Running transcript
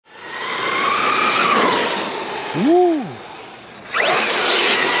Woo!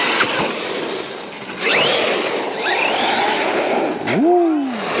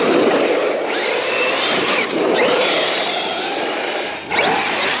 Woo!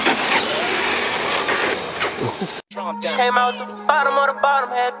 Came out the bottom of the bottom,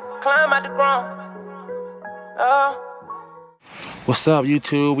 had to climb out the ground. What's up,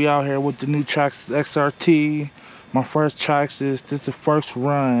 YouTube? We out here with the new Traxxas XRT. My first Traxxas. This is the first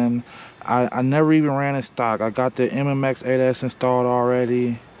run. I never even ran in stock. I got the MMx8s installed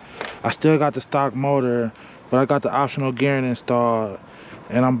already. I still got the stock motor, but I got the optional gearing installed,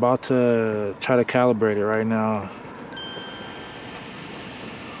 and I'm about to try to calibrate it right now.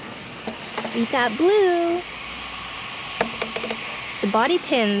 We got blue. The body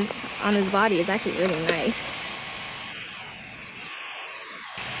pins on this body is actually really nice.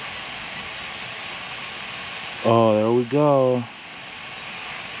 Oh, there we go.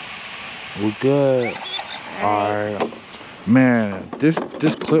 We're good. All right. Man, this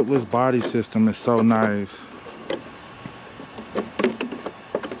clipless body system is so nice.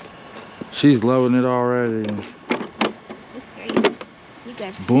 She's loving it already. It's great. You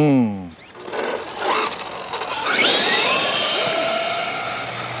good. Boom.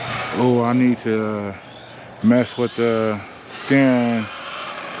 Oh, I need to mess with the steering.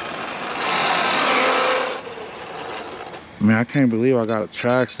 Man, I can't believe I got a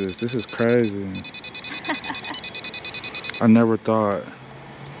Traxxas. This is crazy. I never thought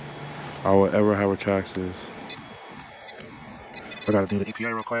I would ever have a Traxxas. I gotta do the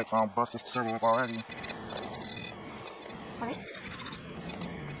EPA real quick so I don't bust this servo up already. Alright.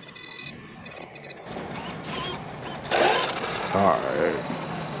 Alright.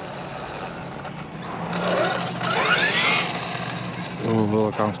 Oh,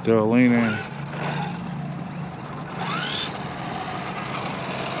 look, I'm still leaning.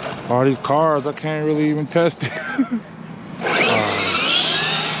 All these cars, I can't really even test it.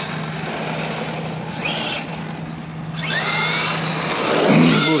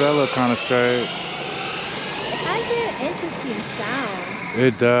 Ooh, that look kind of straight. It has an interesting sound.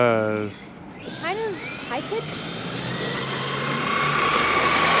 It does. It's kind of high pitched.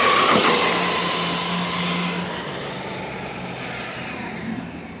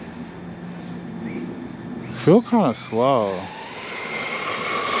 Feel kind of slow.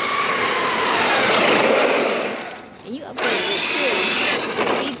 And you upgraded it too. The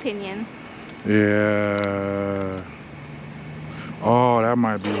speed pinion. Yeah. Oh, that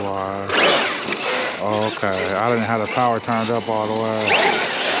might be why. Oh, okay. I didn't have the power turned up all the way.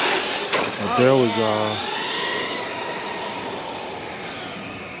 But there we go.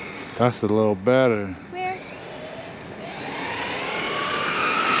 That's a little better. Where?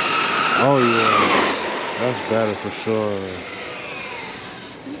 Oh, yeah. That's better for sure.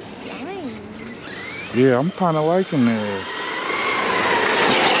 He's flying. Yeah, I'm kind of liking this.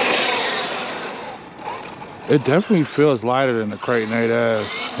 It definitely feels lighter than the Traxxas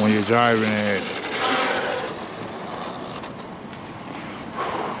 8s when you're driving it.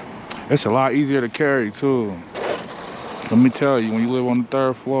 It's a lot easier to carry too. Let me tell you, when you live on the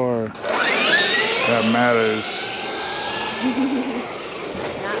 3rd floor, that matters.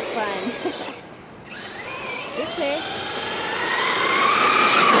 Not fun. It's clear.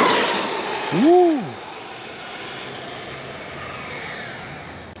 Woo!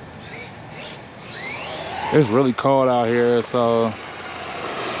 It's really cold out here, so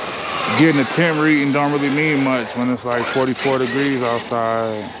getting a temp reading don't really mean much when it's like 44 degrees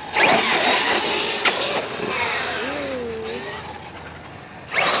outside.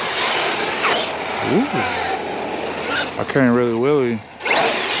 Ooh. I can't really wheelie.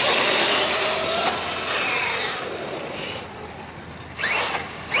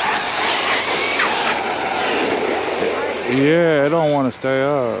 Yeah, it don't want to stay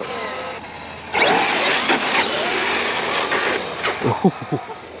up.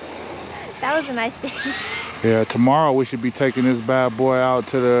 That was a nice day. Yeah, tomorrow we should be taking this bad boy out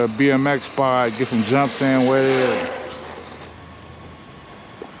to the BMX spot, get some jumps in with it.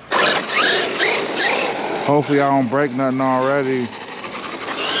 Hopefully I don't break nothing already.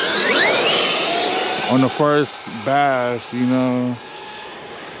 On the first bash, you know.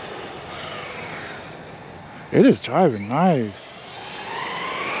 It is driving nice.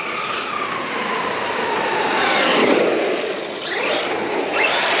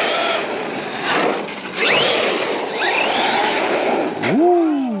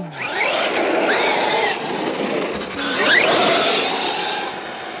 Woo!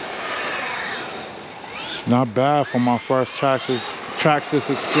 Not bad for my first Traxxas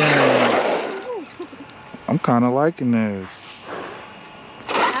experience. I'm kind of liking this.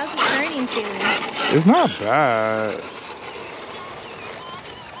 How's the journey? spinning feeling? It's not bad.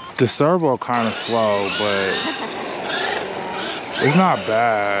 The servo kind of slow, but it's not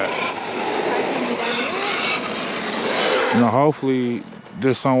bad. You know, hopefully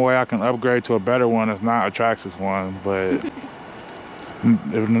there's some way I can upgrade to a better one that's not a Traxxas one, but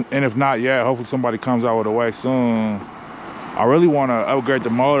if not yet, hopefully somebody comes out with a way soon. I really want to upgrade the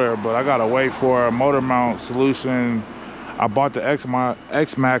motor, but I gotta wait for a motor mount solution. I bought the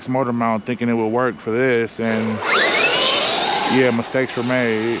X-Max motor mount thinking it would work for this, and yeah, mistakes were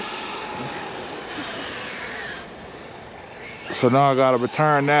made. So now I gotta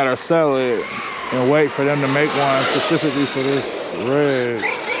return that or sell it and wait for them to make one specifically for this rig.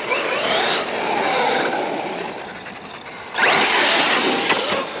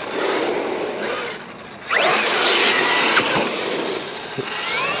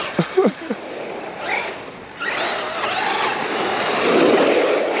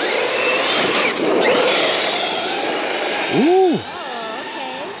 Ooh. Oh,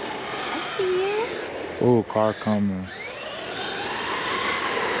 okay. I see you. Ooh, car coming.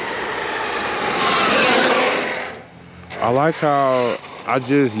 I like how I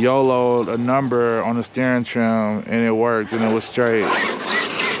just YOLO'd a number on the steering trim and it worked and it was straight. I don't know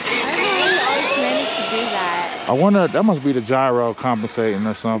how you always manage to do that. I wonder, that must be the gyro compensating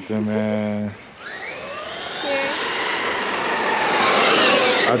or something, man. Here.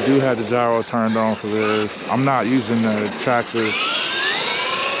 I do have the gyro turned on for this. I'm not using the Traxxas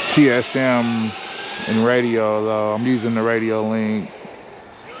TSM and radio though. I'm using the Radio Link.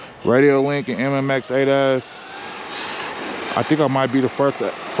 Radio Link and MMx8s. I think I might be the first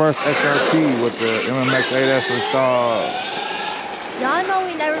XRT with the MMx8s installed. Y'all know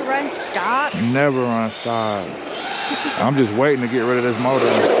we never run stock. Never run stock. I'm just waiting to get rid of this motor.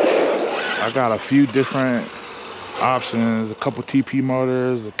 I got a few different options, a couple TP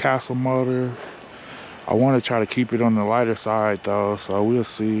motors, a Castle motor. I want to try to keep it on the lighter side though, so we'll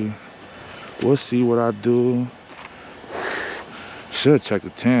see. We'll see what I do. Should check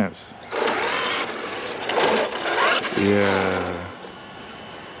the temps. Yeah.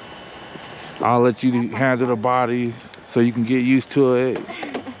 I'll let you handle the body so you can get used to it.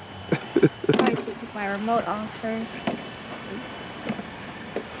 Probably should take my remote off first.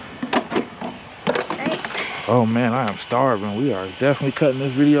 Alright. Oh man, I am starving. We are definitely cutting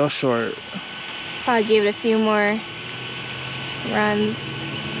this video short. Probably give it a few more runs.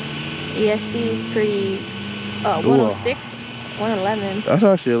 ESC is pretty, 106, 111. That's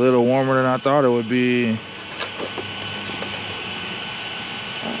actually a little warmer than I thought it would be.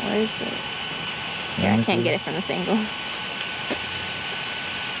 Where's the... Yeah, I can't get it from this angle.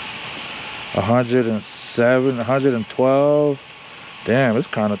 107, 112. Damn, it's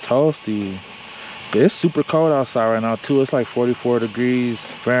kind of toasty. But it's super cold outside right now too. It's like 44 degrees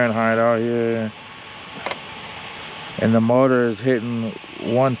Fahrenheit out here. And the motor is hitting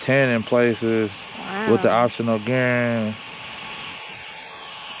 110 in places. Wow. With the optional gearing.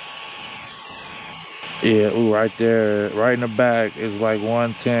 Yeah, ooh, right there, right in the back is like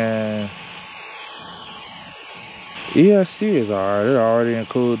 110. ESC is alright. It already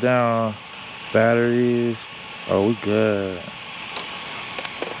include down batteries. Oh, we good.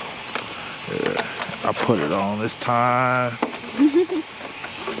 Yeah, I put it on this time. Push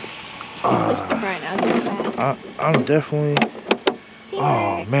the front, I'll get it back. I'm definitely.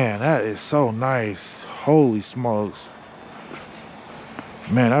 Oh man, that is so nice. Holy smokes.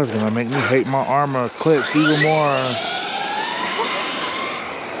 Man, that is gonna make me hate my armor clips even more.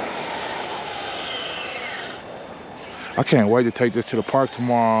 I can't wait to take this to the park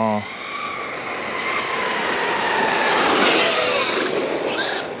tomorrow.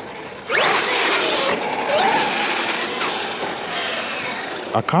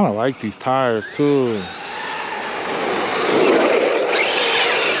 I kind of like these tires too.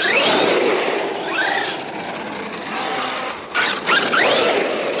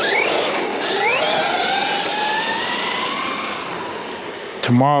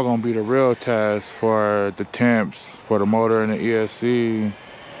 Tomorrow gonna be the real test for the temps for the motor and the ESC. Yeah,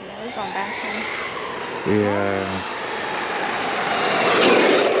 we're going back soon. Yeah.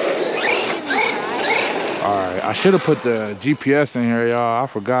 All right, I should have put the GPS in here, y'all. I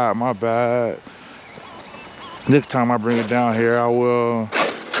forgot, my bad. Next time I bring it down here, I will.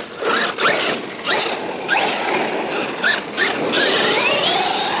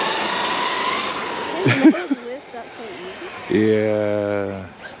 Yeah.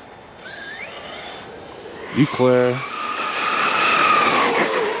 You clear.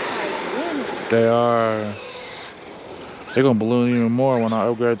 They are. They're gonna balloon even more when I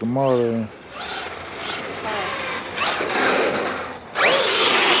upgrade the motor.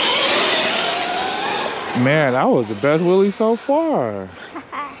 Man, that was the best wheelie so far.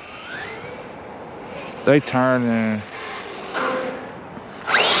 They turning.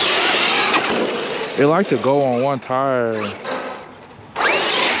 They like to go on one tire.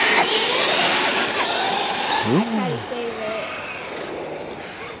 Ooh.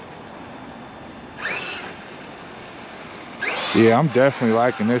 Yeah, I'm definitely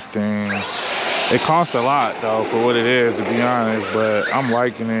liking this thing. It costs a lot though for what it is, to be honest, but I'm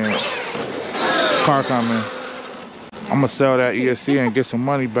liking it. Car coming. I'm gonna sell that ESC and get some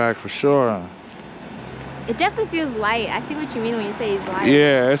money back for sure. It definitely feels light. I see what you mean when you say it's light.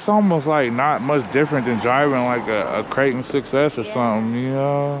 Yeah, it's almost like not much different than driving like a Traxxas 6S or something, you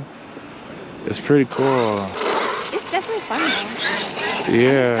know? It's pretty cool. It's definitely fun though.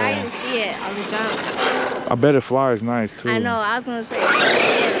 Yeah. I'm excited to see it on the jump. I bet it flies nice too. I know, I was gonna say, it's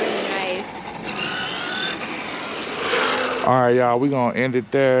really nice. All right, y'all, we gonna end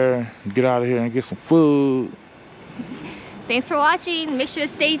it there. Get out of here and get some food. Thanks for watching. Make sure to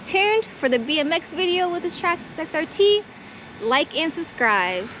stay tuned for the BMX video with this Traxxas XRT. Like and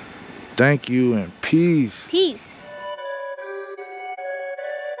subscribe. Thank you and peace. Peace.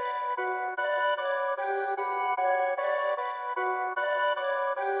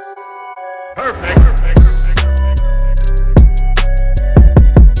 Perfect.